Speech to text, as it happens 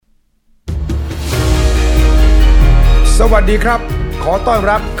สวัสดีครับขอต้อน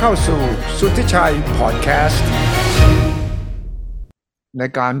รับเข้าสู่สุทธิชัยพอดแคสต์ใน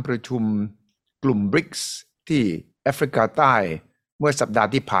การประชุมกลุ่ม BRICS ที่แอฟริกาใต้เมื่อสัปดาห์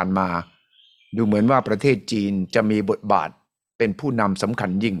ที่ผ่านมาดูเหมือนว่าประเทศจีนจะมีบทบาทเป็นผู้นำสำคัญ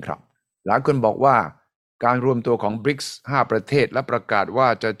ยิ่งครับหลายคนบอกว่าการรวมตัวของ BRICS 5 ประเทศและประกาศว่า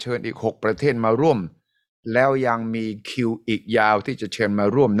จะเชิญอีก6ประเทศมาร่วมแล้วยังมีคิวอีกยาวที่จะเชิญมา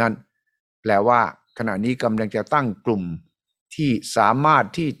ร่วมนั้นแปลว่าขณะนี้กำลังจะตั้งกลุ่มที่สามารถ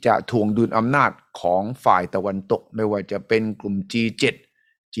ที่จะถ่วงดุลอำนาจของฝ่ายตะวันตกไม่ว่าจะเป็นกลุ่ม G7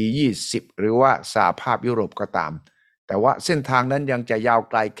 G20 หรือว่าสหภาพยุโรปก็ตามแต่ว่าเส้นทางนั้นยังจะยาว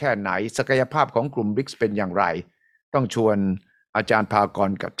ไกลแค่ไหนศักยภาพของกลุ่ม BRICS เป็นอย่างไรต้องชวนอาจารย์ภาก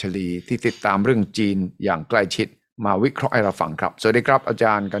รกัจฉลีที่ติดตามเรื่องจีนอย่างใกล้ชิดมาวิเคราะห์ให้เราฟังครับสวัสดีครับอาจ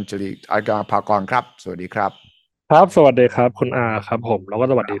ารย์กัจฉลีอาจารย์ภากรครับสวัสดีครับครับสวัสดีครับคุณอาครับผมแล้วก็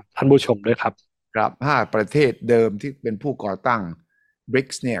สวัสดีท่านผู้ชมด้วยครับครับ5ประเทศเดิมที่เป็นผู้ก่อตั้ง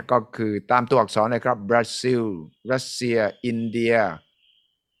BRICS เนี่ยก็คือตามตัวอักษรนะครับบราซิลรัสเซียอินเดีย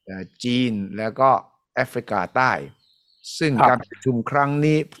จีนแล้วก็แอฟริกาใต้ซึ่งการประชุมครั้ง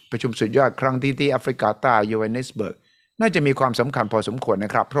นี้ประชุมสุดยอดครั้งที่แอฟริกาใต้โยฮันเนสเบิร์กน่าจะมีความสำคัญพอสมควรน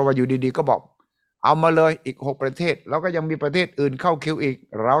ะครับเพราะว่าอยู่ดีๆก็บอกเอามาเลยอีก6ประเทศแล้วก็ยังมีประเทศอื่นเข้าคิวอีก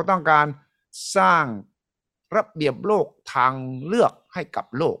เราต้องการสร้างระเบียบโลกทางเลือกให้กับ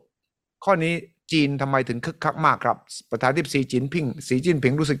โลกข้อนี้จีนทำไมถึงคึกคักมากครับประธานาธิบดีสีจิ้นผิ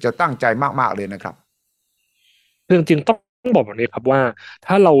งรู้สึกจะตั้งใจมากๆเลยนะครับจริงๆต้องบอกแบบนี้ครับว่า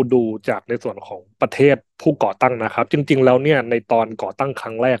ถ้าเราดูจากในส่วนของประเทศผู้ก่อตั้งนะครับจริงๆแล้วเนี่ยในตอนก่อตั้งค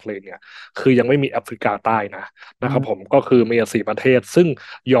รั้งแรกเลยเนี่ยคือยังไม่มีแอฟริกาใต้นะครับผมก็คือมี4ประเทศซึ่ง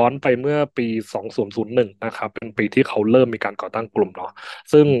ย้อนไปเมื่อปี2001นะครับเป็นปีที่เขาเริ่มมีการก่อตั้งกลุ่มเนาะ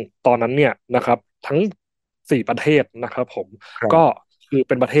ซึ่งตอนนั้นเนี่ยนะครับทั้ง4ประเทศนะครับผมก็คือ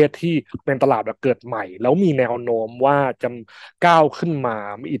เป็นประเทศที่เป็นตลาดแบบเกิดใหม่แล้วมีแนวโน้มว่าจะก้าวขึ้นมา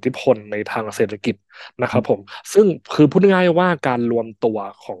มีอิทธิพลในทางเศรษฐกิจนะครับผมซึ่งคือพูดง่ายๆว่าการรวมตัว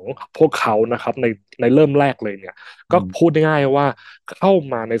ของพวกเขานะครับในเริ่มแรกเลยเนี่ยก็พูดง่ายๆว่าเข้า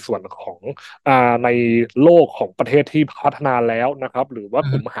มาในส่วนของในโลกของประเทศที่พัฒนาแล้วนะครับหรือว่า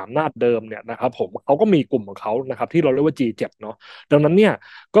กลุ่มมหาอำนาจเดิมเนี่ยนะครับผมเขาก็มีกลุ่มของเขานะครับที่เราเรียกว่า G7 เนาะดังนั้นเนี่ย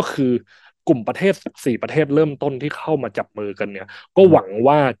ก็คือกลุ่มประเทศ4ประเทศเริ่มต้นที่เข้ามาจับมือกันเนี่ยก็หวัง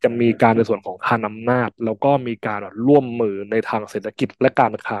ว่าจะมีการในส่วนของคานอำนาจแล้วก็มีการร่วมมือในทางเศรษฐกิจและกา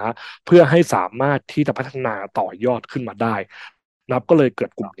รค้าเพื่อให้สามารถที่จะพัฒนาต่อยอดขึ้นมาได้นะครับก็เลยเกิด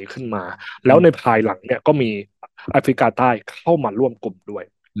กลุ่มนี้ขึ้นมาแล้วในภายหลังเนี่ยก็มีแอฟริกาใต้เข้ามาร่วมกลุ่มด้วย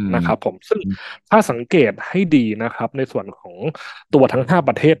นะครับผมซึ่งถ้าสังเกตให้ดีนะครับในส่วนของตัวทั้ง5ป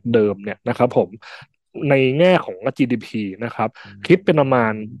ระเทศเดิมเนี่ยนะครับผมในแง่ของ GDP นะครับคิดเป็นประมา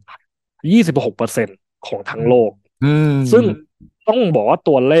ณ26%ของทั้งโลกซึ่งต้องบอกว่า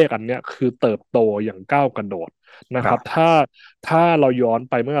ตัวเลขอันเนี้ยคือเติบโตอย่างก้าวกระโดดนะครับถ้าเราย้อน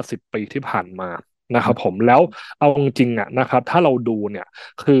ไปเมื่อ10 ปีที่ผ่านมานะครับผมแล้วเอาจริงๆอ่ะนะครับถ้าเราดูเนี่ย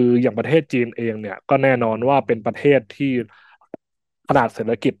คืออย่างประเทศจีนเองเนี่ยก็แน่นอนว่าเป็นประเทศที่ขนาดเศรษ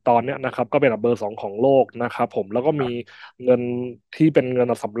ฐกิจตอนเนี้ยนะครับก็เป็นอันดับเบอร์ 2ของโลกนะครับผมแล้วก็มีเงินที่เป็นเงิ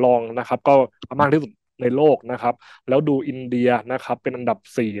นสำรองนะครับก็มากที่สุดในโลกนะครับแล้วดูอินเดียนะครับเป็นอันดับ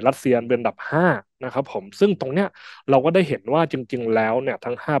4รัสเซียเป็นอันดับ5นะครับผมซึ่งตรงเนี้ยเราก็ได้เห็นว่าจริงๆแล้วเนี่ย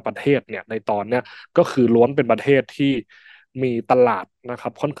ทั้ง5ประเทศเนี่ยในตอนเนี้ยก็คือล้วนเป็นประเทศที่มีตลาดนะครั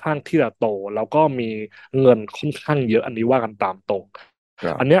บค่อนข้างที่จะโตแล้วก็มีเงินค่อนข้างเยอะอันนี้ว่ากันตามตรง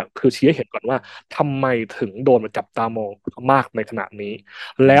อันเนี้ยคือชี้ให้เห็นก่อนว่าทำไมถึงโดนมาจับตามองมากในขณะนี้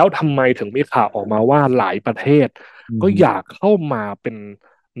แล้วทำไมถึงมีข่าวออกมาว่าหลายประเทศก็อยากเข้ามาเป็น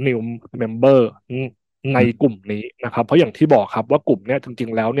new member ในกลุ่มนี้นะครับเพราะอย่างที่บอกครับว่ากลุ่มเนี้ยจริง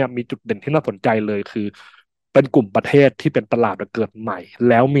ๆแล้วเนี่ยมีจุดเด่นที่น่าสนใจเลยคือเป็นกลุ่มประเทศที่เป็นตลาดเกิดใหม่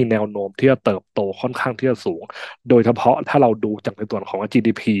แล้วมีแนวโน้มที่จะเติบโตค่อนข้างที่จะสูงโดยเฉพาะถ้าเราดูจากในส่วนของ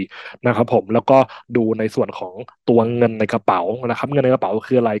GDP นะครับผมแล้วก็ดูในส่วนของตัวเงินในกระเป๋านะครับเงินในกระเป๋า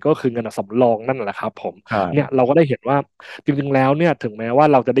คืออะไรก็คือเงินสำรองนั่นแหละครับผมเนี่ยเราก็ได้เห็นว่าจริงๆแล้วเนี่ยถึงแม้ว่า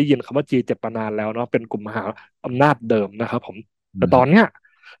เราจะได้ยินคำว่า G7 มานานแล้วเนาะเป็นกลุ่มมหาอำนาจเดิมนะครับผมแต่ตอนเนี้ย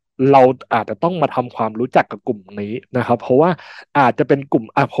เราอาจจะต้องมาทำความรู้จักกับกลุ่มนี้นะครับเพราะว่าอาจจะเป็นกลุ่ม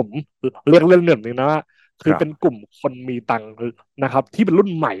ผมเรียกเรื่องหนึ่งนะว่าคือเป็นกลุ่มคนมีตังค์นะครับที่เป็นรุ่น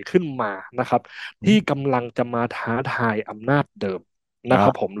ใหม่ขึ้นมานะครับที่กำลังจะมาท้าทายอำนาจเดิมนะค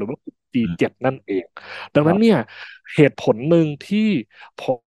รับผมหรือว่า G7 นั่นเองดังนั้นเนี่ยเหตุผลหนึ่งที่ผ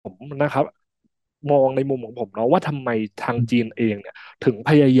มนะครับมองในมุมของผมเนาะว่าทำไมทางจีนเองเนี่ยถึง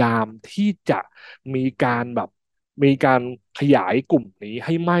พยายามที่จะมีการแบบมีการขยายกลุ่มนี้ใ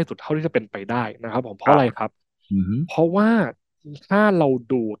ห้มากที่สุดเท่าที่จะเป็นไปได้นะครับผมเพราะอะไรครับเพราะว่า ถ้าเรา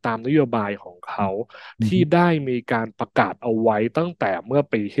ดูตามนโยบายของเขาอืที่มได้มีการประกาศเอาไว้ตั้งแต่เมื่อ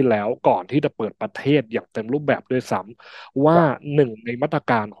ปีที่แล้วก่อนที่จะเปิดประเทศอย่างเต็มรูปแบบด้วยซ้ำคว่ารับหนึ่งในมาตร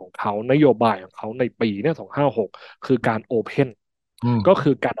การของเขานโยบายของเขาในปีเนี่ย256คือการโอเพนอืมก็คื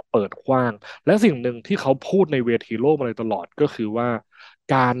อการเปิดกว้างและสิ่งหนึ่งที่เขาพูดในเวทีโลกมาเลยตลอดก็คือว่า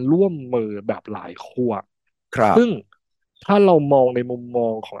การร่วมมือแบบหลายขั้วครับซึ่งถ้าเรามองในมุมมอ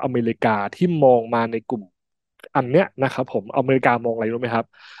งของอเมริกาที่มองมาในกลุ่ม อันเนี้ยนะครับผมอเมริกามองอะไรรู้ไหมครับ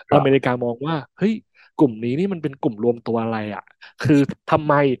ครับอเมริกามองว่าเฮ้ยกลุ่มนี้นี่มันเป็นกลุ่มรวมตัวอะไรอ่ะคือทำ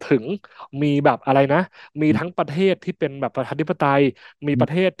ไมถึงมีแบบอะไรนะมีอืมทั้งประเทศที่เป็นแบบประชาธิปไตยมีประ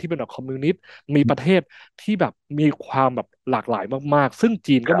เทศที่เป็นแบบคอมมิวนิสต์มีประเทศที่แบบมีความแบบหลากหลายมากๆซึ่ง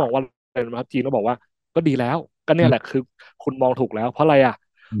จีนครับก็มองว่าอะไรนะครับจีนก็บอกว่าก็ดีแล้วก็เนี่อืมยแหละคือคุณมองถูกแล้วเพราะอะไรอ่ะ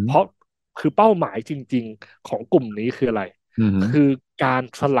อืมเพราะคือเป้าหมายจริงๆของกลุ่มนี้คืออะไร อืมคือการ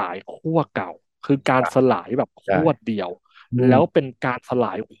สลายขั้วเก่าคือการสลายแบบใช่ขั้วเดียวอืมแล้วเป็นการสล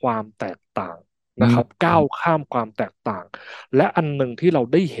ายความแตกต่างอืมนะครับก้าอืมวข้ามความแตกต่างและอันหนึ่งที่เรา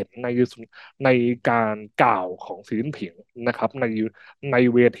ได้เห็นในการกล่าวของสีจิ้นผิงนะครับใน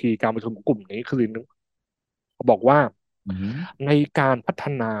เวทีการประชุมกลุ่มนี้คือบอกว่าอืมในการพัฒ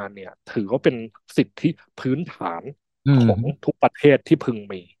นาเนี่ยถือว่าเป็นสิทธิพื้นฐานอืของมทุกประเทศที่พึง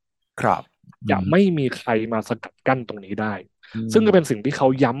มี ครับอืจะมไม่มีใครมาสกัดกั้นตรงนี้ได้อืซึ่งก็เป็นมสิ่งที่เขา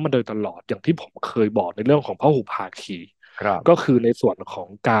ย้ำมาโดยตลอดอย่างที่ผมเคยบอกในเรื่องของพหุภาคีครับก็คือในส่วนของ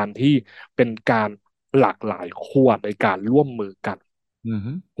การที่เป็นการหลากหลายขั้วในการร่วมมือกันอืม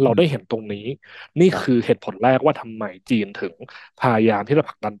เราอืมได้เห็นตรงนี้นี่ครับคือเหตุผลแรกว่าทำไมจีนถึงพยายามที่จะผ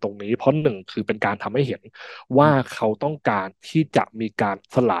ลักดันตรงนี้เพราะหนึ่งคือเป็นการทำให้เห็นอืว่ามเขาต้องการที่จะมีการ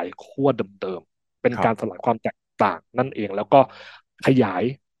สลายขั้วเดิมๆเป็นครับการสลายความแตกต่างนั่นเองแล้วก็ขยาย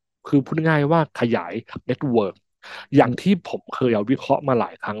คือพูดง่ายๆว่าขยายเน็ตเวิร์กอย่างอืมที่ผมเคยเอาวิเคราะห์มาหลา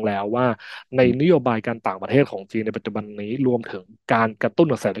ยครั้งแล้วว่าในอืมนโยบายการต่างประเทศของจีนในปัจจุบันนี้รวมถึงการกระตุ้น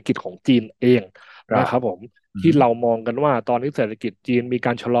เศรษฐกิจของจีนเองครับนะครับผมอืมที่เรามองกันว่าตอนนี้เศรษฐกิจจีนมีก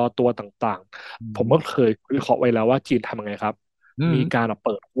ารชะลอตัวต่างอืๆผมก็มเคยวิเคราะห์ไว้แล้วว่าจีนทำยังไงครับอืมมีการเ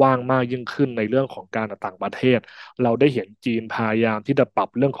ปิดกว้างมากยิ่งขึ้นในเรื่องของการต่างประเทศ เราได้เห็นจีนพยายามที่จะปรับ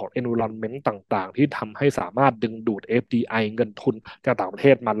เรื่องของ environment ต่างๆที่ทำให้สามารถดึงดูด FDI เงินทุนจากต่างประเท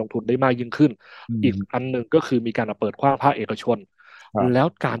ศมาลงทุนได้มากยิ่งขึ้นอือีกอัมนหนึ่งก็คือมีการเปิดกว้างภาคเอกชนครับแล้ว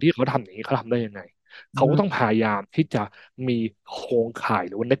การที่เขาทำอย่างนี้เขาทำได้ยังไงอืเขาก็ต้องมพยายามที่จะมีโครงข่ายห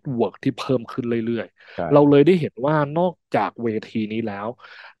รือว่าเน็ตเวิร์กที่เพิ่มขึ้นเรื่อยๆเราใช่เลยได้เห็นว่านอกจากเวทีนี้แล้ว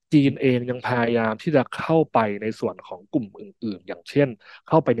จีนเองยังพยายามที่จะเข้าไปในส่วนของกลุ่มอื่นๆอย่างเช่นเ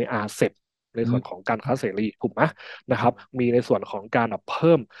ข้าไปในอาเซ p ในอืมส่วนของการค้าเสรีถูกไหม นะครับมีในส่วนของการแบบเ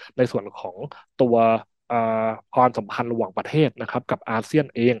พิ่มในส่วนของตัวเอ่อความสัมพันธ์ระหว่างประเทศนะครับกับอาเซียน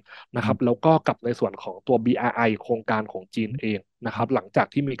เองนะอืมครับแล้วก็กับในส่วนของตัว BRI โครงการของจีนเองนะครับหลังจาก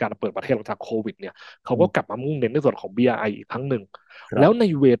ที่มีการเปิดประเทศหลังจากโควิดเนี่ยเขาก็กลับมามุ่งเน้นในส่วนของ BRI อีกครั้งหนึ่งแล้วในครั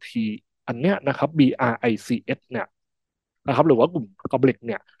บเวทีอันเนี้ยนะครับ BRICS เนี่ยนะครับหรือว่ากลุ่มกอบลิกเ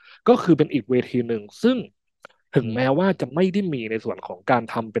นี่ยก็คือเป็นอีกเวทีหนึ่งซึ่งถึงอืมแม้ว่าจะไม่ได้มีในส่วนของการ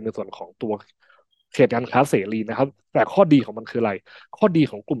ทำเป็นในส่วนของตัวเขตการค้าเสรีนะครับแต่ข้อดีของมันคืออะไรข้อดี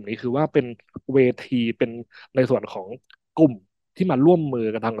ของกลุ่มนี้คือว่าเป็นเวทีเป็นในส่วนของกลุ่มที่มาร่วมมือ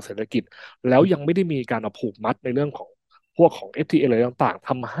กันทางเศรษฐกิจแล้วยังไม่ได้มีการผูกมัดในเรื่องของพวกของ FTA อะไรต่างๆท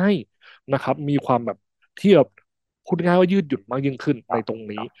ำให้นะครับมีความแบบที่แบบพูดง่ายว่ายืดหยุ่นมากยิ่งขึ้นครับในตรง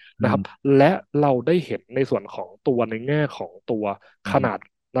นี้ครับอืมนะครับและเราได้เห็นในส่วนของตัวในแง่ของตัวอืมขนาด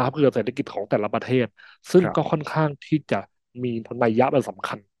นะครับคือเศรษฐกิจของแต่ละประเทศซึ่งครับก็ค่อนข้างที่จะมีนัยยะเป็นสำ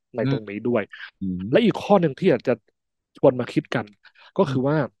คัญในอืมตรงนี้ด้วย อืมและอีกข้อหนึ่งที่อยากจะชวนมาคิดกันก็อืมคือ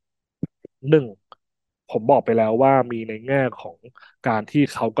ว่าหนึ่งผมบอกไปแล้วว่ามีในแง่ของการที่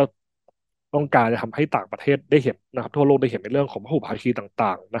เขาก็ต้องการจะทำให้ต่างประเทศได้เห็นนะครับทั่วโลกได้เห็นในเรื่องของพหุภาคีต่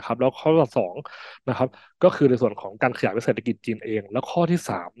างๆนะครับแล้วข้อสองนะครับก็คือในส่วนของการขยายเศรษฐกิจจีนเองแล้วข้อที่ส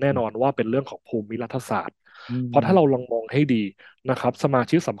ามแน่นอนว่าเป็นเรื่องของภูมิรัฐศาสตร์อืเพราะถ้าเรามลองมองให้ดีนะครับสมา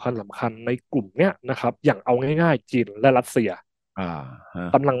ชิกสำคัญในกลุ่มเนี้ยนะครับอย่างเอาง่ายๆจีนและรัสเซียอ่าฮะ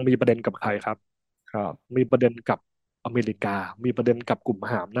กำลังมีประเด็นกับใครครับ ครับมีประเด็นกับอเมริกา มีประเด็นกับกลุ่มม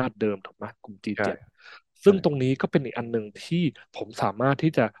หาอำนาจเดิมถูกไหมกลุ่ม ใช่ G7 ใช่ซึ่งตรงนี้ก็เป็นอีกอันหนึ่งที่ผมสามารถ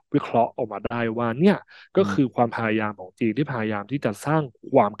ที่จะวิเคราะห์ออกมาได้ว่าเนี่ยก็อืมคือความพยายามของจีนที่พยายามที่จะสร้าง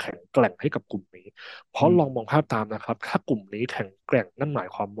ความแข็งแกร่งให้กับกลุ่มนี้เพอืราะลองมมองภาพตามนะครับถ้ากลุ่มนี้แข็งแกร่งนั่นหมาย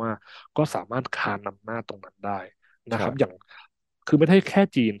ความว่าก็สามารถคานนำหน้าตรงนั้นได้นะครับอใช่ย่างคือไม่ได้แค่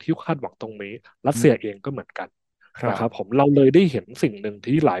จีนที่คาดหวังตรงนี้รัสอืมเซียเองก็เหมือนกันครับนะครับผมเราเลยได้เห็นสิ่งหนึ่ง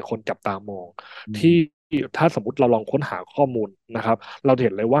ที่หลายคนจับตามอง ที่อืมถ้าสมมติเราลองค้นหาข้อมูลนะครับเราจะเ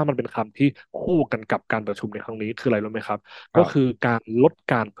ห็นเลยว่ามันเป็นคำที่คู่กันกับการประชุมในครั้งนี้คืออะไรรู้ไหมครับก็คือครับการลด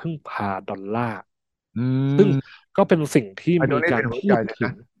การพึ่งพาดอลลาร์อืซึ่งมก็เป็นสิ่งที่ไอ้ตรงนี้มีการเป็นหัวพูดถึงใจเลยน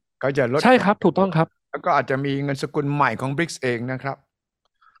ะเขาจะลดใช่ครับถูกต้องครับ แล้วก็อาจจะมีเงินสกุลใหม่ของบริกส์เองนะครับ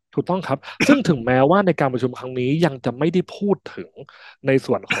ถูกต้องครับซึ่งถึงแม้ว่าในการประชุมครั้งนี้ยังจะไม่ได้พูดถึงใน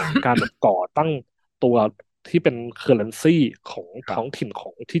ส่วนของการแบบก่อตั้งตัวที่เป็นเคอร์เรนซีของครับท้องถิ่นขอ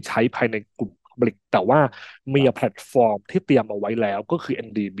งที่ใช้ภายในกลุ่มบริกแต่ว่ามีแพลตฟอร์มที่เตรียมเอาไว้แล้วก็คือ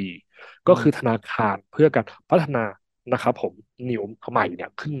NDB ก็คือธอืมนาคารเพื่อการพัฒนานะครับผมนิวใหม่เนี่ย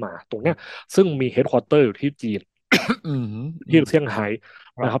ขึ้นมาตรงเนี้ยซึ่งมีเฮดควอเตอร์อยู่ที่จีน อืมอืที่มเซี่ยงไฮ้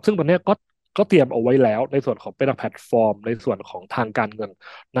ครับนะครับซึ่งตอนเนี้ยก็เตรียมเอาไว้แล้วในส่วนของเป็นแพลตฟอร์มในส่วนของทางการเงิน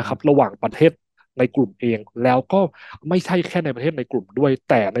นะครับระหว่างประเทศในกลุ่มเองแล้วก็ไม่ใช่แค่ในประเทศในกลุ่มด้วย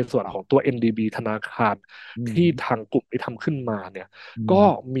แต่ในส่วนของตัว NDB ธนาคารอืที่มทางกลุ่มที่ทำขึ้นมาเนี่ยอืก็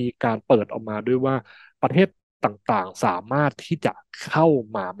มมีการเปิดออกมาด้วยว่าประเทศต่างๆสามารถที่จะเข้า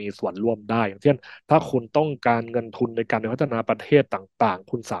มามีส่วนร่วมได้อย่างเช่นถ้าคุณต้องการเงินทุนในการพัฒนาประเทศต่างๆ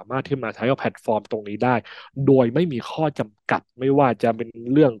คุณสามารถที่มาใช้แพลตฟอร์มตรงนี้ได้ โดยไม่มีข้อจำกัดไม่ว่าจะเป็น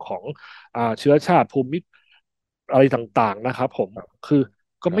เรื่องของเชื้อชาติภูมิอะไรต่างๆนะครับผมคือ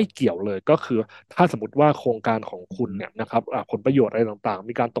ก็ไม่ครับเกี่ยวเลยก็คือถ้าสมมติว่าโครงการของคุณอืมเนี่ยนะครับผลประโยชน์อะไรต่างๆ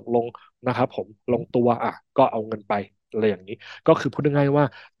มีการตกลงนะครับผมลงตัวก็เอาเงินไปอะไรอย่างนี้ก็คือพูดง่ายๆว่า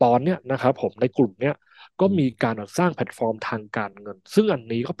ตอนเนี้ยนะครับผมในกลุ่มเนี้ยก็มีการสร้างแพลตฟอร์มทางการเงินซึ่งอัน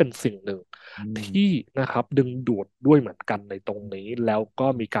นี้ก็เป็นสิ่งหนึ่ง อืมที่นะครับดึงดูดด้วยเหมือนกันในตรงนี้แล้วก็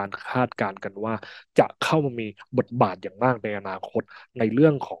มีการคาดการณ์กันว่าจะเข้ามามีบทบาทอย่างมากในอนาคตในเรื่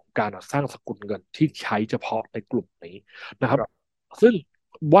องของการสร้างสกุลเงินที่ใช้เฉพาะในกลุ่มนี้นะครับครับซึ่ง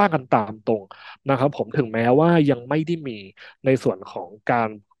ว่ากันตามตรงนะครับผมถึงแม้ว่ายังไม่ได้มีในส่วนของการ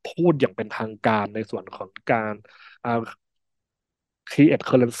พูดอย่างเป็นทางการในส่วนของการอ่า create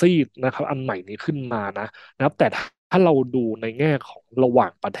currency นะครับอันใหม่นี้ขึ้นมานะครับแต่ถ้าเราดูในแง่ของระหว่า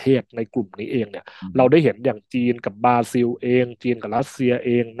งประเทศในกลุ่มนี้เองเนี่ยอืเราได้มเห็นอย่างจีนกับบราซิลเองจีนกับรัสเซียเ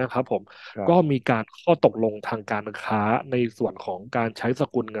องนะครับผมก็ครับมีการข้อตกลงทางการค้าในส่วนของการใช้ส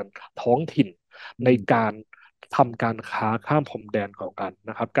กุลเงินท้องถิ่นในอืมการทำการค้าข้ามพรมแดนต่อกัน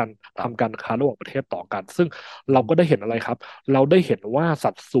นะครับการครับทำการค้าระหว่างประเทศต่อกันซึ่งอืมเราก็ได้เห็นอะไรครับเราได้เห็นว่า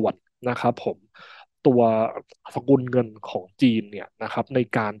สัดส่วนนะครับผม ตัวสกุลเงินของจีนเนี่ยนะครับใน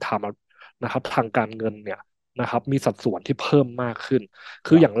การทำนะครับทางการเงินเนี่ยนะครับมีสัดส่วนที่เพิ่มมากขึ้นค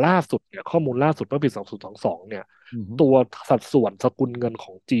คืออย่างรับล่าสุดเนี่ยข้อมูลล่าสุดเมื่อปี2022เนี่ยอืมตัวสัดส่วนสกุลเงินข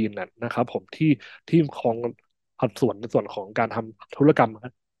องจีนน่ะนะครับผมที่ครองสัดส่วนในส่วนของการทำธุรกรรม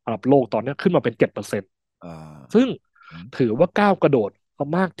ระดับโลกตอนนี้ขึ้นมาเป็น7%อ่าซึ่งอืมถือว่าก้าวกระโดด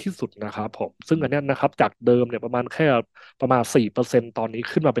มากที่สุดนะครับผมซึ่งอันเนี้ยนะครับจากเดิมเนี่ยประมาณแค่ประมาณ4%ตอนนี้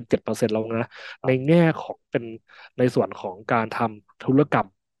ขึ้นมาเป็น7%แล้วนะ ในแง่ของเป็นในส่วนของการทำธุรกรรม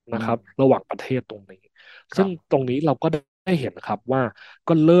นะครับอืมระหว่างประเทศตรงนี้ซึ่งครับตรงนี้เราก็ได้เห็นครับว่า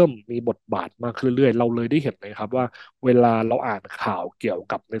ก็เริ่มมีบทบาทมากขึ้นเรื่อยๆเราเลยได้เห็นนะครับว่าเวลาเราอ่านข่าวเกี่ยว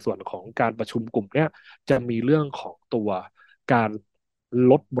กับในส่วนของการประชุมกลุ่มเนี้ยจะมีเรื่องของตัวการ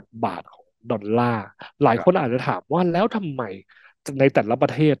ลดบทบาทของดอลลาร์หลายครับคนอาจจะถามว่าแล้วทำไมในแต่ละปร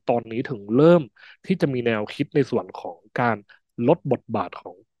ะเทศตอนนี้ถึงเริ่มที่จะมีแนวคิดในส่วนของการลดบทบาทข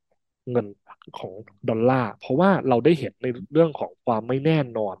องเงิน ของดอลลาร์เพราะว่าเราได้เห็นในเรื่องของความไม่แน่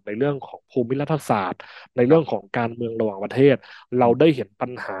นอนในเรื่องของภูมิรัฐศาสตร์ในเรื่องของการเมืองระหว่างประเทศเราได้เห็นปั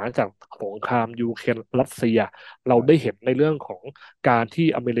ญหาจากสงครามยูเครนรัสเซียเราได้เห็นในเรื่องของการที่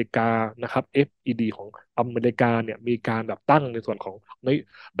อเมริกานะครับ FED ของอเมริกาเนี่ยมีการแบบตั้งในส่วนของน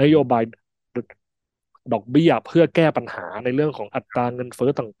นโยบายดอกเบี้ยเพื่อแก้ปัญหาในเรื่องของอัตราเงินเฟ้อ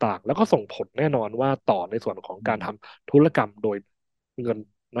ต่างๆแล้วก็ส่งผลแน่นอนว่าต่อในส่วนของอืมการทำธุรกรรมโดยเงิน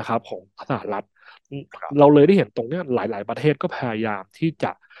นะครับของสหรัฐ เราครับเลยได้เห็นตรงเนี้ยหลายๆประเทศก็พยายามที่จ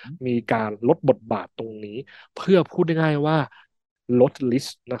ะมีการลดบทบาทตรงนี้เพื่อพูดง่ายๆว่าลดริส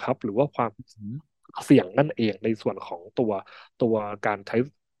นะครับหรือว่าความอืมเสี่ยงนั่นเองในส่วนของตัวการใช้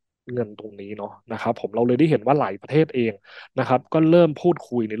เงินตรงนี้เนาะนะครับผมเราเลยได้เห็นว่าหลายประเทศเองนะครับก็เริ่มพูด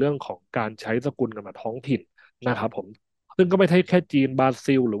คุยในเรื่องของการใช้สกุลเงินแบบท้องถิ่นนะครับผมซึ่งก็ไม่ใช่แค่จีนบรา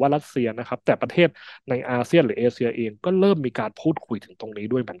ซิลหรือว่ารัสเซียนะครับแต่ประเทศในอาเซียนหรือเอเชียเองก็เริ่มมีการพูดคุยถึงตรงนี้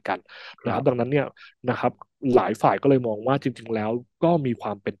ด้วยเหมือนกัน นะครับดังครับนั้นเนี่ยนะครับหลายฝ่ายก็เลยมองว่าจริงๆแล้วก็มีคว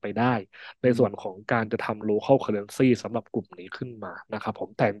ามเป็นไปได้ในอืมส่วนของการจะทำ local currency สำหรับกลุ่มนี้ขึ้นมานะครับผม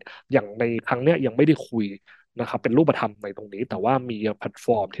แต่อย่างในครั้งเนี้ยยังไม่ได้คุยนะครับเป็นรูปธรรมในตรงนี้แต่ว่ามีแพลตฟ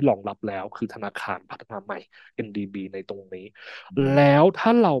อร์มที่รองรับแล้วคือธนาคารพัฒนาใหม่ NDB ในตรงนี้อืมแล้วถ้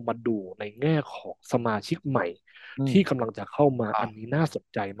าเรามาดูในแง่ของสมาชิกใหม่อืมที่กำลังจะเข้ามาอ่าอันนี้น่าสน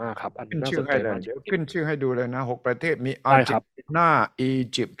ใจมากครับอันนี้ขึ้นชื่อให้น่าสนใจเลยเดี๋ยวมากจริงขึ้นชื่อให้ดูเลยนะ6 ประเทศมีอาร์เจๆได้ครับนตินาอี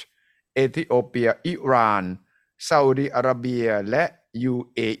ยิปต์เอธิโอเปียอิหร่านซาอุดิอาระเบียและ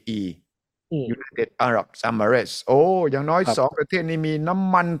UAE อืม United Arab Emirates โอ้อย่างน้อย2 ประเทศนี้มีน้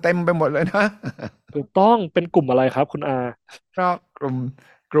ำมันเต็มไปหมดเลยนะ ถูกต้องเป็นกลุ่มอะไรครับคุณอาครับก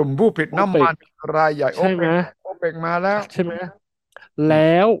ลุ่มผู้ผลิตโอเปกน้ำมันรายใหญ่โอใช่ไหมเปกโอเปกมาแล้วใช่ไหมแ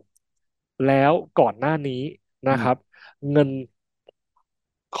ล้ว แล้วก่อนหน้านี้อืมนะครับเงิน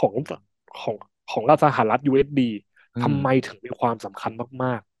ของของของสหรัฐ USD อืมทำไมถึงมีความสำคัญม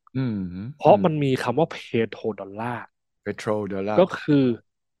ากอืมๆ เพอืราะมมันมีคำว่าเพโทรดอลลาร์เปโตรดอลลาร์ก็คือ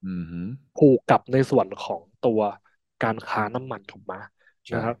อืมผูกกับในส่วนของตัวการค้าน้ำมันถูกไหมใ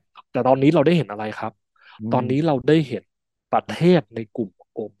ช่นะครับแต่ตอนนี้เราได้เห็นอะไรครับอืมตอนนี้เราได้เห็นประเทศในกลุ่ม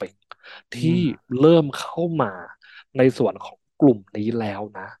โอเปกอืที่มเริ่มเข้ามาในส่วนของกลุ่มนี้แล้ว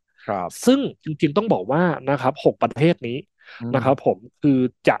นะครับซึ่งจริงๆต้องบอกว่านะครับ6 ประเทศนี้อืมนะครับผมคือ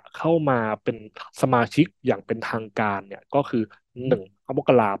จะเข้ามาเป็นสมาชิกอย่างเป็นทางการเนี่ยก็คือ1 มก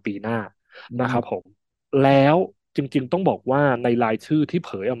ราปีหน้าอืมนะครับผมแล้วจริงๆต้องบอกว่าในรายชื่อที่เผ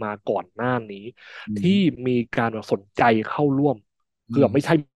ยออกมาก่อนหน้านี้อืมที่มีการสนใจเข้าร่วมอืมเกือบไม่ใ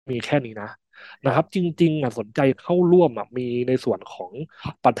ช่มีแค่นี้นะนะครับจริงๆสนใจเข้าร่วมมีในส่วนของ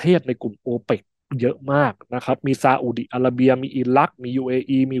ประเทศในกลุ่มโอเปกเยอะมากนะครับมีซาอุดิอาระเบียมีอิรักมี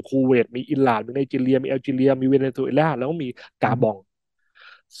UAE มีคูเวตมีอิหร่านมีไนจีเรียมีแอลจีเรียมีเวเนซุเอลาแล้วก็มีอืมกาบอง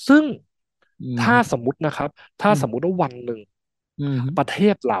ซึ่งอืถ้ามสมมตินะครับถ้าสมมติว่าวันหนึ่งอืมประเท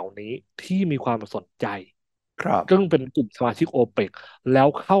ศเหล่านี้ที่มีความสนใจครับซึ่งเป็นกลุ่มสมาชิกโอเปกแล้ว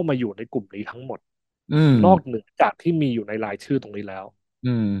เข้ามาอยู่ในกลุ่มนี้ทั้งหมดอืมนอกเหนือจากที่มีอยู่ในรายชื่อตรงนี้แล้วอื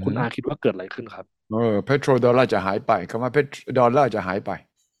คุณอามคิดว่าเกิดอะไรขึ้นครับเปโตรดอลลาร์จะหายไปคำว่าเพโตรดอลลาร์จะหายไป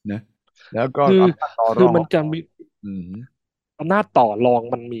นะแล้วก็คืออำนาจต่อรคือองของเขามันจะมี อืมอำนาจต่อรอง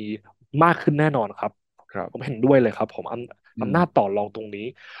มันมีมากขึ้นแน่นอนครับครับผมเห็นด้วยเลยครับผมอืมอำนาจต่อรองตรงนี้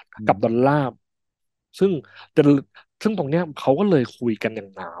อืมกับดอลลาร์ซึ่งจะซึ่งตรงเนี้ยเขาก็เลยคุยกันอย่าง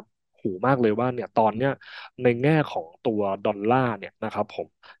หนาหูมากเลยว่าเนี่ยตอนเนี้ยในแง่ของตัวดอลลาร์เนี่ยนะครับผม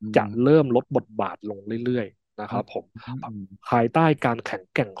อืจะมเริ่มลดบทบาทลงเรื่อยๆนะคอืมรับผมอืมอืมภายใต้การแข่ง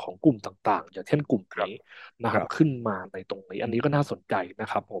แกร่งของกลุ่มต่างๆอย่างเช่นกลุ่มครับนี้นะครับครับขึ้นมาในตรงนี้อันนี้ก็น่าสนใจนะ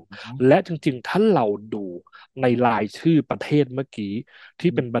ครับผมอืมและจริงๆถ้าเราดูในรายชื่อประเทศเมื่อกี้ ที่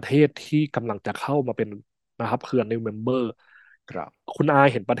อืมเป็นประเทศที่กำลังจะเข้ามาเป็นนะครับเครือในเมมเบอร์ครับคุณอา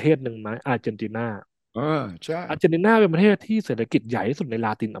เห็นประเทศหนึ่งไหมอาร์เจนตินาเออใช่อาร์เจนตินาเป็นประเทศที่เศรษฐกิจใหญ่ที่สุดในล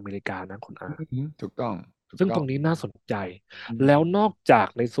าตินอเมริกานะคุณอา อืมถูกต้องถูกต้องซึ่งตรงนี้น่าสนใจ อืแล้วมนอกจาก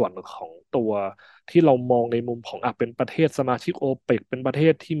ในส่วนของตัวที่เรามองในมุมของเป็นประเทศสมาชิกโอเปกเป็นประเท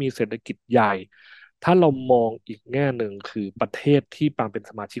ศที่มีเศรษฐกิจใหญ่ ถ้าเรามองอีกแง่หนึ่งคือประเทศที่ปางเป็น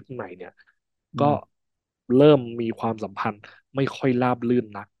สมาชิกใหม่เนี่ยก็อืมเริ่มมีความสัมพันธ์ไม่ค่อยราบรื่น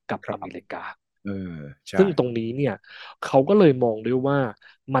นักกับครับอเมริกา เออใช่ซึ่งตรงนี้เนี่ยเขาก็เลยมองด้วยว่า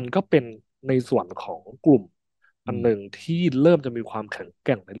มันก็เป็นในส่วนของกลุ่มอัอืมนหนึ่งที่เริ่มจะมีความแข็งแก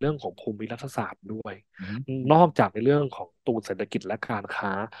ร่งในเรื่องของภูมิรัฐศาสตร์ด้วยอืมนอกจากในเรื่องของตัวเศรษฐกิจและการค้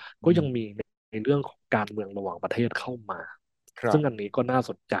าก็อืมยังมีในเรื่องของการเมืองระหว่างประเทศเข้ามาครับซึ่งอันนี้ก็น่า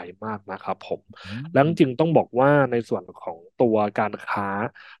สนใจมากนะครับผมอืมแล้วอืมจริงๆต้องบอกว่าในส่วนของตัวการค้า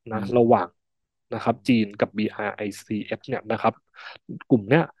นะระหว่างนะครับจีนกับ BRICS เนี่ยนะครับกลุ่ม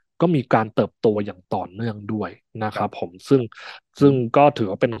เนี้ย ก็มีการเติบโตอย่างต่อเนื่องด้วยนะครับครับผมซึ่งอืมก็ถือ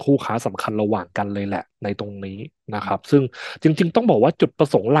ว่าเป็นคู่ค้าสำคัญระหว่างกันเลยแหละในตรงนี้นะอืมครับซึ่งจริงๆต้องบอกว่าจุดประ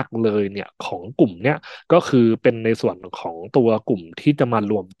สงค์หลักเลยเนี่ยของกลุ่มเนี่ยก็คือเป็นในส่วนของตัวกลุ่มที่จะมา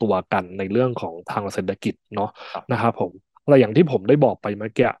รวมตัวกันในเรื่องของทางเศรษฐกิจเนาะครับนะครับผมอะไรอย่างที่ผมได้บอกไปเมื่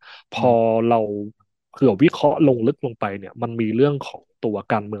อกี้พออืมเราเผื่อวิเคราะห์ลงลึกลงไปเนี่ยมันมีเรื่องของตัว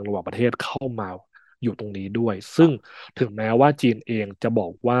การเมืองระหว่างประเทศเข้ามาอยู่ตรงนี้ด้วยซึ่ง ถึงแม้ว่าจีนเองจะบอ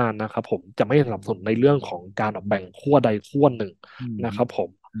กว่านะครับผมจะไม่สนับสนุนในเรื่องของการแบ่งขั้วใดขั้วหนึ่งอืมนะครับผม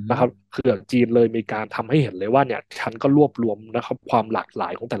อืมนะครับคือจีนเลยมีการทำให้เห็นเลยว่าเนี่ยฉันก็รวบรวมนะครับความหลากหลา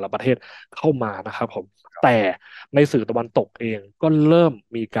ยของแต่ละประเทศเข้ามานะครับผมแต่ในสื่อตะวันตกเองก็เริ่ม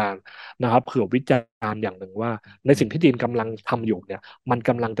มีการนะครับเผื่อวิจารณ์อย่างหนึ่งว่าในสิ่งที่จีนกำลังทำอยู่เนี่ยมันก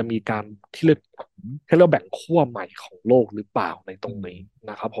ำลังจะมีการที่เรียกให้เราแบ่งขั้วใหม่ของโลกหรือเปล่าในตอืรงนี้ม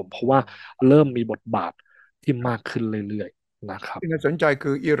นะครับผมเพราะว่าเริ่มมีบทบาท ที่มากขึ้นเรื่อยๆนะครับที่น่าสนใจ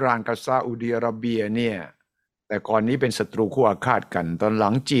คืออิหร่านกับซาอุดิอาระเบียเนี่ยแต่ก่อนนี้เป็นศัตรูคู่อาฆาตกันตอนหลั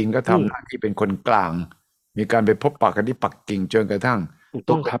งจีนก็อืมทำหน้าที่เป็นคนกลางมีการไปพบปะกันที่ปักกิ่งจนกระทั่งตกลงถูก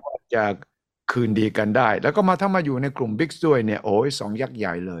ต้องครับว่าจะคืนดีกันได้แล้วก็มาถ้ามาอยู่ในกลุ่มบิ๊กซ์ด้วยเนี่ยโอ้ยสองยักษ์ให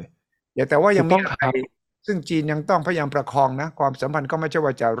ญ่เลยแต่ว่าถูยังมีอะไรกต้องครับซึ่งจีนยังต้องพยายามประคองนะความสัมพันธ์ก็ไม่ใช่ว่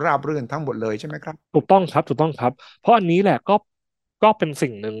าจะราบรื่นทั้งหมดเลยใช่ไหมครับถูกต้องครับถูกต้องครับเพราะอันนี้แหละก็เป็นสิ่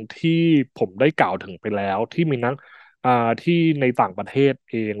งหนึ่งที่ผมได้กล่าวถึงไปแล้วที่มีนักอ่าที่ในต่างประเทศ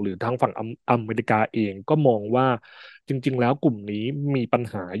เองหรือทางฝั่งอเมริกาเองก็มองว่าจริงๆแล้วกลุ่มนี้มีปัญ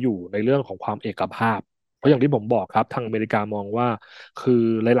หาอยู่ในเรื่องของความเอกภาพเพราะอย่างที่ผมบอกครับทางอเมริกามองว่าคือ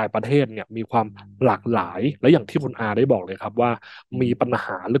หลายๆประเทศเนี่ยมีความหลากหลายและอย่างที่คุณอาได้บอกเลยครับว่ามีปัญห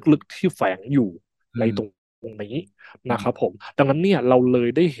าลึกๆที่แฝงอยู่อืมในตรงนี้อืมนะครับผมดังนั้นเนี่ยเราเลย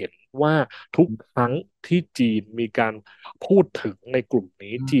ได้เห็น ว่าทุกครั้งที่จีนมีการพูดถึงในกลุ่ม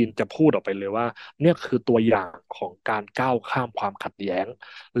นี้อืมจีนจะพูดออกไปเลยว่าเนี่ยคือตัวอย่างของการก้าวข้ามความขัดแย้ง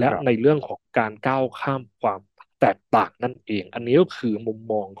และในครับเรื่องของการก้าวข้ามความแตกต่างนั่นเองอันนี้ก็คือมุม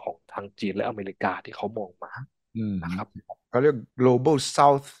มองของทางจีนและอเมริกาที่เขามองมาอืมนะครับเขาเรียก global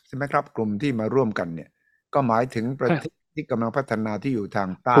south ใช่ไหมครับกลุ่มที่มาร่วมกันเนี่ยก็หมายถึงประใช่ เทศที่กำลังพัฒนาที่อยู่ทาง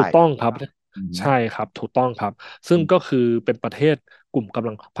ใต้ถูกต้องครับอืมใช่ครับถูกต้องครับซึ่อืมงก็คือเป็นประเทศกลุ่มกำ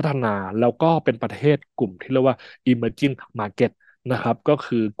ลังพัฒนาแล้วก็เป็นประเทศกลุ่มที่เรียกว่า emerging market นะครับก็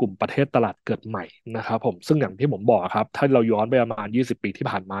คือกลุ่มประเทศตลาดเกิดใหม่นะครับผมซึ่งอย่างที่ผมบอกครับถ้าเราย้อนไปประมาณ20 ปีที่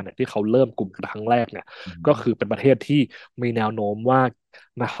ผ่านมาเนี่ยที่เขาเริ่มกลุ่มกันครั้งแรกเนี่ยอืก็มคือเป็นประเทศที่มีแนวโน้มว่า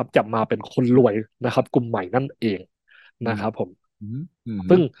นะครับจะมาเป็นคนรวยนะครับกลุ่มใหม่นั่นเองอืมนะครับผม อืมอืม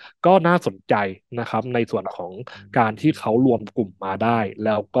ซึ่งก็น่าสนใจนะครับในส่วนของการที่เขารวมกลุ่มมาได้แ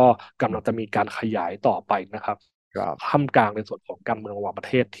ล้วก็กำลังจะมีการขยายต่อไปนะครับครับท่ามกลางในส่วนของการเมืองระหว่างประ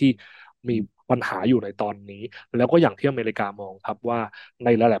เทศที่มีอืมปัญหาอยู่ในตอนนี้แล้วก็อย่างที่อเมริกามองครับว่าใน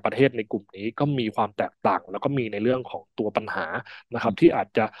หลายๆประเทศในกลุ่มนี้ก็มีความแตกต่างแล้วก็มีในเรื่องของตัวปัญหานะครับที่อาจ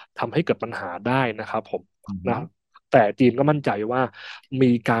จะทำให้เกิดปัญหาได้นะครับผมอืนะ มแต่จีนก็มั่นใจว่า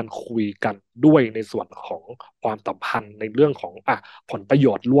มีการคุยกันด้วยในส่วนของความสัมพันธ์ในเรื่องของผลประโย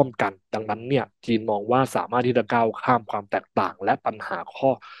ชน์ร่วมกันดังนั้นเนี่ยจีนมองว่าสามารถที่จะก้าวข้ามความแตกต่างและปัญหา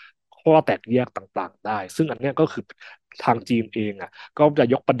ข้อแตกแยกต่างๆได้ซึ่งอันเนี้ยก็คือทางจีนเองก็จะ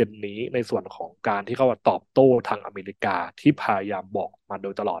ยกประเด็นนี้ในส่วนของการที่เขาตอบโต้ทางอเมริกาที่พยายามบอกมาโด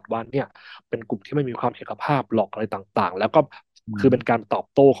ยตลอดว่าเนี่ยเป็นกลุ่มที่ไม่มีความเอกภาพหรอกอะไรต่างๆแล้วก็อืมคือเป็นการตอบ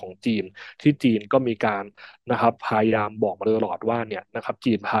โต้ของจีนที่จีนก็มีการ นะครับพยายามบอกมาโดยตลอดว่าเนี่ยนะครับ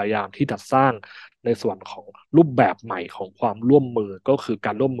จีนพยายามที่จะสร้างในส่วนของรูปแบบใหม่ของความร่วมมือก็คือก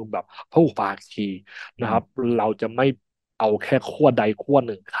ารร่วมมือแบบพหุภาคีนะครับเราจะไม่เอาแค่ขั้วใดขั้วห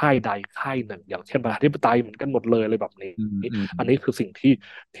นึ่งค่ายใดค่ายหนึ่งอย่างเช่นประชาธิปไตยเหมือนกันหมดเลยอะไรแบบนี้อืมอืมอันนี้คือสิ่ง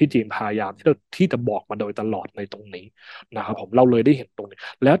ที่จีนพยายามที่จะบอกมาโดยตลอดในตรงนี้นะครับผมเราเลยได้เห็นตรงนี้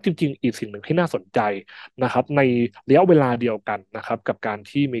แล้วจริงๆอีกสิ่งหนึ่งที่น่าสนใจนะครับในระยะเวลาเดียวกันนะครับกับการ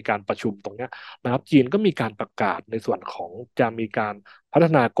ที่มีการประชุมตรงเนี้ย นะครับจีนก็มีการประกาศในส่วนของจะมีการพัฒ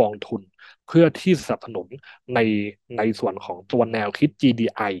นากองทุนเพื่อที่สนับสนุนในในส่วนของตัวแนวคิด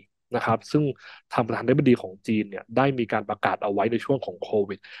GDI นะครับซึ่งทางประธานาธิบดีของจีนเนี่ยได้มีการประกาศเอาไว้ในช่วงของโค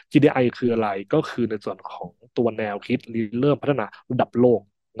วิด GDI คืออะไรก็คือในส่วนของตัวแนวคิดเริ่มพัฒนาระดับโลก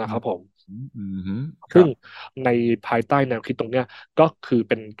อืมนะครับผม อืมอืมครัซึ่งบในภายใต้แนวคิดตรงเนี้ยก็คือ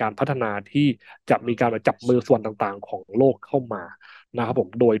เป็นการพัฒนาที่จะมีการจับมือส่วนต่างๆของโลกเข้ามานะครับผม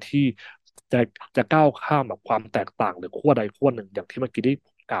โดยที่จะจะก้าวข้ามแบบความแตกต่างหรือขั้วใดขั้วหนึ่งอย่างที่เมื่อกี้ได้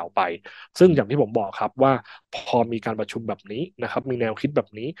กล่าวไปซึ่งอย่างที่ผมบอกครับว่าพอมีการประชุมแบบนี้นะครับมีแนวคิดแบบ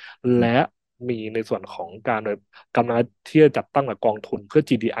นี้และมีในส่วนของการแบบกำลังที่จะจัดตั้งแบบกองทุนเพื่อ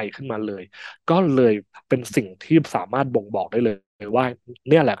GDI ขึ้นมาเลย ก็เลยเป็นสิ่งที่สามารถบ่งบอกได้เลยว่า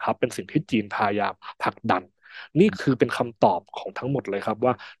เนี่ยแหละครับเป็นสิ่งที่จีนพยายามผลักดันนี่คือเป็นคำตอบของทั้งหมดเลยครับ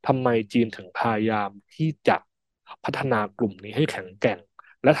ว่าทำไมจีนถึงพยายามที่จะพัฒนากลุ่มนี้ให้แข็งแกร่ง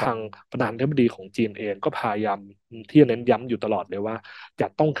และทางประธานาธิบดีของจีนเองก็พยายามที่จะเน้นย้ำอยู่ตลอดเลยว่าจะ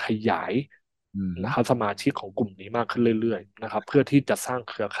ต้องขยายอืม นะครับสมาชิกของกลุ่มนี้มากขึ้นเรื่อยๆนะครับเพื่อที่จะสร้างเ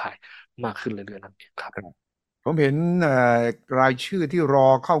ครือข่ายมากขึ้นเรื่อยๆนั่นเองครับผมเห็นรายชื่อที่รอ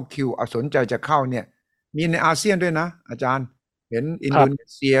เข้าคิวสนใจจะเข้าเนี่ยมีในอาเซียนด้วยนะอาจารย์เห็นอินโดนีครั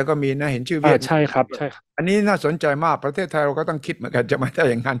บเซียก็มีนะเห็นชื่อเวียดนาใช่มครับใช่ครับอันนี้น่าสนใจมากประเทศไทยเราก็ต้องคิดเหมือนกันจะไม่ได้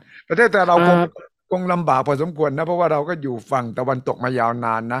อย่างนั้นประเทศไทยเราคงลำบากพอสมควรนะเพราะว่าเราก็อยู่ฝั่งตะวันตกมายาวน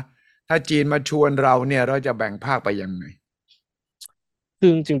านนะถ้าจีนมาชวนเราเนี่ยเราจะแบ่งภาคไปยังไงซึ่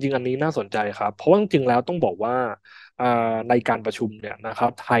งจริงๆอันนี้น่าสนใจครับเพราะว่าจริงๆแล้วต้องบอกว่าอ่าในการประชุมเนี่ยนะครับ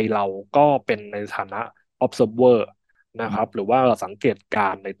ไทยเราก็เป็นในฐานะ observer นะครับหรือว่าสังเกตกา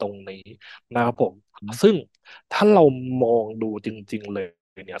รณ์ในตรงนี้นะครับผมซึ่งถ้าเรามองดูจริงๆเลย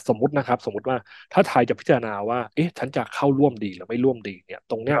เนี่ยสมมตินะครับสมมติว่าถ้าไทยจะพิจารณาว่าเอ๊ะฉันจะเข้าร่วมดีหรือไม่ร่วมดีเนี่ย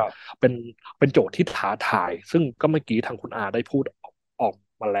ตรงเนี้ยครับเป็นเป็นโจทย์ที่ท้าทายซึ่งก็เมื่อกี้ทางคุณอาได้พูดออก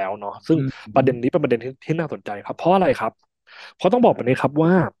มาแล้วเนาะซึ่งอืประเด็นมนี้เป็นประเด็นที่น่าสนใจครับเพราะอะไรครับ เพราะต้องบอกแบบนี้ครับว่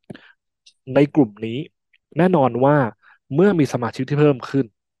าในกลุ่มนี้แน่นอนว่าเมื่อมีสมาชิกที่เพิ่มขึ้น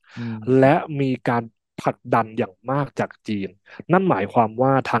อืมและมีการผลักดันอย่างมากจากจีนนั่นหมายความว่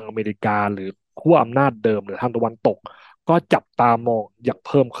าทางอเมริกาหรือขั้วอำนาจเดิมหรือทางตะวันตกก็จับตามองอย่างเ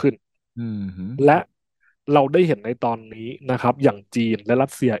พิ่มขึ้นอืมอืมและเราได้เห็นในตอนนี้นะครับอย่างจีนและรั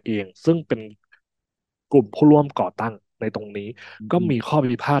สเซียเองซึ่งเป็นกลุ่มผู้ร่วมก่อตั้งในตรงนี้ ก็อืมมีข้อ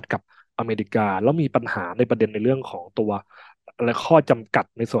พิพาทกับอเมริกาแล้วมีปัญหาในประเด็นในเรื่องของตัวและข้อจำกัด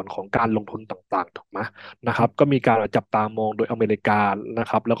ในส่วนของการลงทุนต่างๆถูกไหมนะครับก็มีการจับตามองโดยอเมริกานะ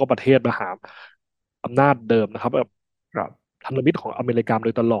ครับแล้วก็ประเทศมหาอำนาจเดิมนะครับแบบครับพันธมิตรของอเมริกาโด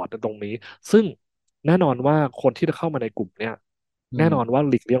ยตลอดในตรงนี้ซึ่งแน่นอนว่าคนที่จะเข้ามาในกลุ่มเนี้ยแน่นอนอืมว่า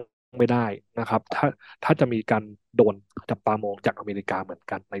หลีกเลี่ยง ไม่ได้นะครับถ้าจะมีการโดนจับตามองจากอเมริกาเหมือน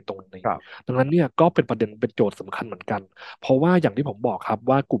กันในตรงนี้ครับดังนั้นเนี่ยก็เป็นประเด็นเป็นโจทย์สำคัญเหมือนกันเพราะว่าอย่างที่ผมบอกครับ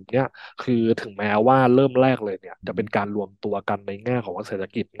ว่ากลุ่มเนี้ยคือถึงแม้ว่าเริ่มแรกเลยเนี่ยจะเป็นการรวมตัวกันในแง่ของเศรษฐ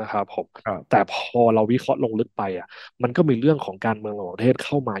กิจนะครับผมแต่ครับพอเราวิเคราะห์ลงลึกไปอ่ะมันก็มีเรื่องของการเมืองระหว่างประเทศเ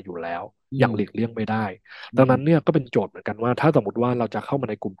ข้ามาอยู่แล้วอืมอย่างหลีกเลี่ยงไม่ได้อืมดังนั้นเนี่ยก็เป็นโจทย์เหมือนกันว่าถ้าสมมติว่าเราจะเข้ามา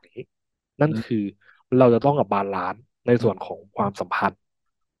ในกลุ่มนี้นั่นอืมคือเราจะต้องกับบาลานซ์ในอืมส่วนของความสัมพันธ์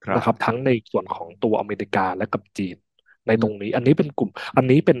ครับนะครับทั้งในส่วนของตัวอเมริกาและกับจีนในอืมตรงนี้อันนี้เป็นกลุ่มอัน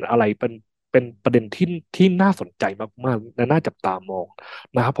นี้เป็นอะไรเป็นประเด็นที่น่าสนใจมากๆและน่าจับตามอง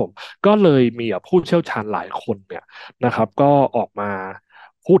นะครับผมก็เลยมีผู้เชี่ยวชาญหลายคนเนี่ยนะครับก็ออกมา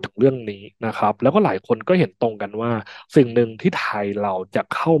พูดถึงเรื่องนี้นะครับแล้วก็หลายคนก็เห็นตรงกันว่าสิ่งหนึ่งที่ไทยเราจะ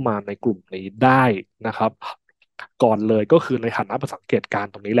เข้ามาในกลุ่มนี้ได้นะครับก่อนเลยก็คือในฐานะผู้สังเกตการ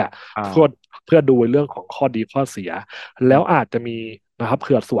ณ์ตรงนี้แหละอ่าเพื่อเพื่อดูเรื่องของข้อดีข้อเสีย อืแล้วมอาจจะมีนะครับเ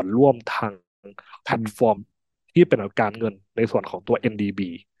ผื่อส่วนร่วมทางแพลอืมตฟอร์มที่เป็นการเงินในส่วนของตัว NDB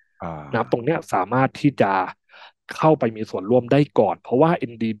อ่นะครับตรงาเนี้ยสามารถที่จะเข้าไปมีส่วนร่วมได้ก่อนเพราะว่า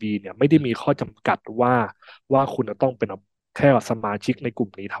NDB เนี่ยไม่ได้มีข้อจำกัดว่าคุณจะต้องเป็นแค่สมาชิกในกลุ่ม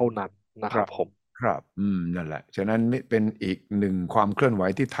นี้เท่านั้นนะครับครับผม ครับนั่นแหละฉะนั้นนี่เป็นอีกหนึ่งความเคลื่อนไหว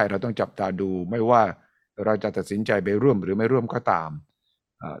ที่ไทยเราต้องจับตาดูไม่ว่าเราจะตัดสินใจไปร่วมหรือไม่ร่วมก็ตาม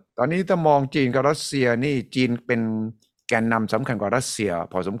ตอนนี้ถ้ามองจีนกับรัสเซียนี่จีนเป็นแกนนำสำคัญกว่ารัสเซีย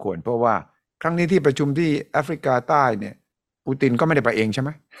พอสมควรเพราะว่าครั้งนี้ที่ประชุมที่แอฟริกาใต้เนี่ยปูตินก็ไม่ได้ไปเองใช่ไหม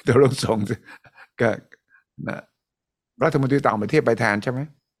เดี๋ยวลงส่งก็นะรัฐมนตรีต่างประเทศไปแทนใช่ไหม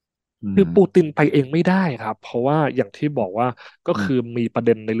อืคือมปูตินไปเองไม่ได้ครับเพราะว่าอย่างที่บอกว่าก็อืมคือมีประเ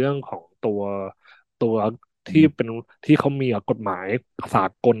ด็นในเรื่องของตัวอืมที่เป็นที่เขามีกฎหมายสา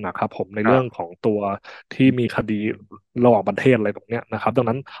กลนะครับผมในเรื่องขครับองตัวที่มีคดีระหว่างประเทศอะไรตรงเนี้ยนะครับดัง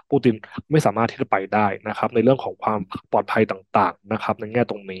นั้นปูตินไม่สามารถที่จะไปได้นะครับในเรื่องของความปลอดภัยต่างๆนะครับในแง่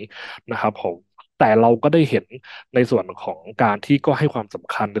ตรงนี้นะครับผมแต่เราก็ได้เห็นในส่วนของการที่ก็ให้ความส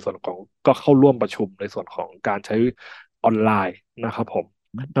ำคัญในส่วนของก็เข้าร่วมประชุมในส่วนของการใช้ออนไลน์นะครับผม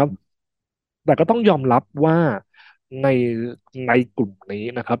นะครับแต่ก็ต้องยอมรับว่าในในกลุ่มนี้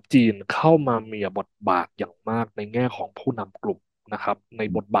นะครับจีนเข้ามามีบทบาทอย่างมากในแง่ของผู้นำกลุ่มนะครับใน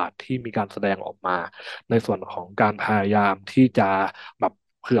บทบาทที่มีการแสดงออกมาในส่วนของการพยายามที่จะแบบ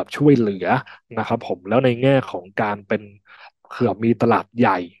เผื่อช่วยเหลือนะครับผมแล้วในแง่ของการเป็นเผื่อมีตลาดให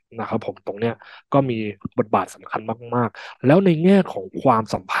ญ่นะครับผมตรงเนี้ยก็มีบทบาทสำคัญมากๆแล้วในแง่ของความ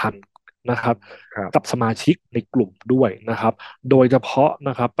สัมพันธ์นะครับครับกับสมาชิกในกลุ่มด้วยนะครับ โดยเฉพาะน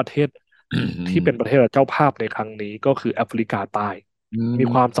ะครับประเทศอืที่มเป็นประเทศเจ้าภาพในครั้งนี้ก็คือแอฟริกาใต้อืมี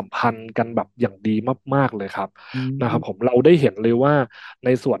ความมสัมพันธ์กันแบบอย่างดีมากๆเลยครับอืนะครับผมมเราได้เห็นเลยว่าใน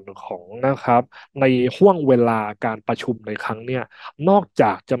ส่วนของนะครับในห่วงเวลาการประชุมในครั้งเนี้ยนอกจ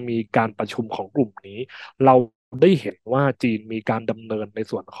ากจะมีการประชุมของกลุ่มนี้เราได้เห็นว่าจีนมีการดำเนินใน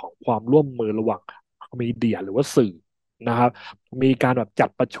ส่วนของความร่วมมือระหว่างมีเดียหรือว่าสื่อนะครับ มีการแบบจัด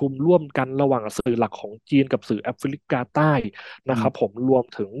ประชุมร่วมกันระหว่างสื่อหลักของจีนกับสื่อแอฟริกาใต้อืมนะครับผมรวม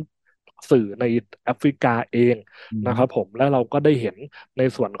ถึงสื่อในแอฟริกาเองอืนะครับมผมและเราก็ได้เห็นใน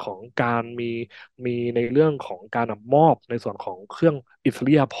ส่วนของการมีในเรื่องของการมอบในส่วนของเครื่องอิส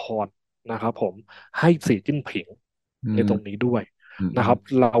ริยาภรณ์นะครับผมให้สีจิ้นผิงอืในตรงมนี้ด้วยอืมอืมนะครับ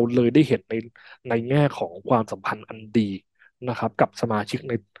เราเลยได้เห็นในแง่ของความสัมพันธ์อันดีนะครับกับสมาชิก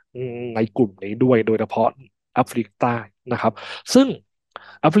ในกลุ่มนี้ด้วยโดยเฉพาะแอฟริกาใต้นะครับ ซึ่ง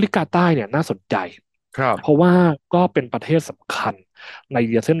แอฟริกาใต้เนี่ยน่าสนใจครับเพราะว่าก็เป็นประเทศสำคัญใน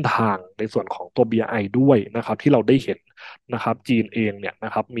เส้นทางในส่วนของตัว BRI ด้วยนะครับที่เราได้เห็นนะครับจีนเองเนี่ยน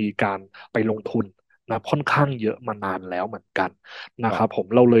ะครับมีการไปลงทุนนะค่อนข้างเยอะมานานแล้วเหมือนกันนะครับครับผม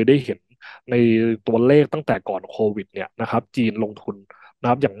เราเลยได้เห็นในตัวเลขตั้งแต่ก่อนโควิดเนี่ยนะครับจีนลงทุนนะ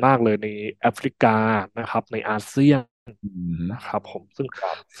ครับอย่างมากเลยในแอฟริกานะครับในอาเซียนอืมนะครับผมซึ่งค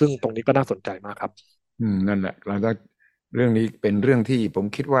รับซึ่งตรงนี้ก็น่าสนใจมากครับนั่นแหละเราได้เรื่องนี้เป็นเรื่องที่ผม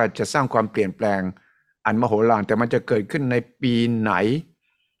คิดว่าจะสร้างความเปลี่ยนแปลงอันมโหฬารแต่มันจะเกิดขึ้นในปีไหน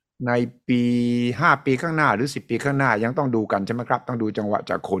ในปี5 ปีข้างหน้าหรือ10 ปีข้างหน้ายังต้องดูกันใช่ไหมครับต้องดูจังหวะ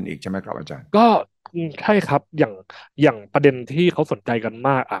จากคนอีกใช่ไหมครับอาจารย์ก็ใช่ครับอย่างประเด็นที่เขาสนใจกันม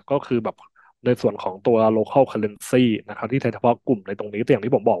ากก็คือแบบในส่วนของตัว local currency นะครับที่เฉพาะกลุ่มในตรงนี้แต่อย่าง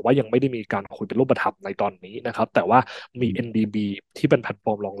ที่ผมบอกว่ายังไม่ได้มีการคุยเป็นรูปธรรมในตอนนี้นะครับแต่ว่ามี อืม NDB ที่เป็นแพลตฟอ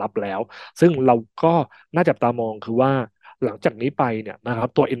ร์มรองรับแล้วซึ่งเราก็น่าจับตามองคือว่าหลังจากนี้ไปเนี่ยนะครับ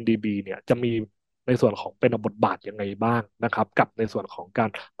ตัว NDB เนี่ยจะมีในส่วนของเป็นบทบาทยังไงบ้างนะครับกับในส่วนของการ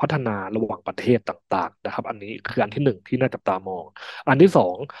พัฒนาระหว่างประเทศต่างๆนะครับอันนี้คืออันที่หนึ่งที่น่าจับตามอง อันที่สอ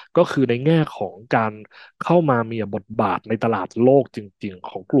งก็คือในแง่ของการเข้ามามีบทบาทในตลาดโลกจริงๆข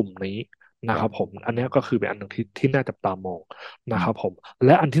องกลุ่มนี้ครับนะครับผมอันนี้ก็คือเป็นอันหนึ่งที่น่าจับตามองอืมนะครับผมแล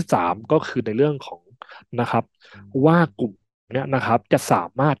ะอันที่สามก็คือในเรื่องของนะครับว่ากลุ่ม เนี่ยนะครับจะสา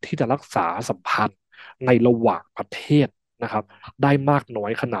มารถที่จะรักษาสัมพันธ์ในระหว่างประเทศนะครับได้มากน้อ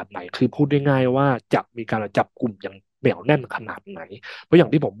ยขนาดไหนคือพูดได้ง่ายว่าจะมีการจับกลุ่มอย่างเหนียวแน่นขนาดไหนเพราะอย่าง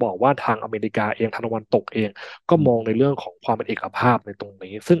ที่ผมบอกว่าทางอเมริกาเองทางตะวันตกเองก็มองในเรื่องของความเป็นเอกภาพในตรง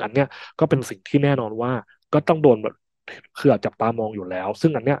นี้ซึ่งอันเนี้ยก็เป็นสิ่งที่แน่นอนว่าก็ต้องโดนแบบเขื่อจับตามองอยู่แล้วซึ่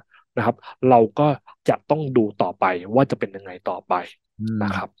งอันเนี้ยนะครับเราก็จะต้องดูต่อไปว่าจะเป็นยังไงต่อไปน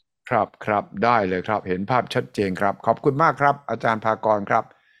ะครับครับครับได้เลยครับเห็นภาพชัดเจนครับขอบคุณมากครับอาจารย์ภากรครับ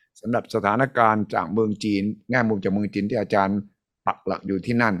สำหรับสถานการณ์จากเมืองจีนแง่มุมจากเมืองจีนที่อาจารย์ปักหลักอยู่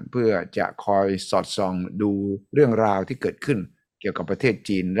ที่นั่นเพื่อจะคอยสอดส่องดูเรื่องราวที่เกิดขึ้นเกี่ยวกับประเทศ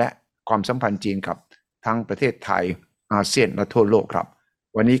จีนและความสัมพันธ์จีนกับทั้งประเทศไทยอาเซียนและทั่วโลกครับ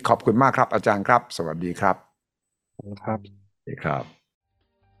วันนี้ขอบคุณมากครับอาจารย์ครับสวัสดีครับครับ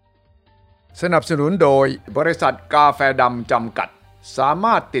สนับสนุนโดยบริษัทกาแฟดำจำกัดสาม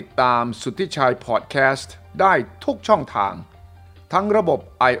ารถติดตามสุทธิชัย Podcast ได้ทุกช่องทางทั้งระบบ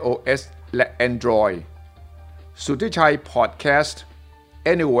iOS และ Android สุทธิชัย Podcast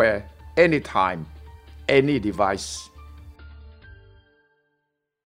Anywhere Anytime Any Device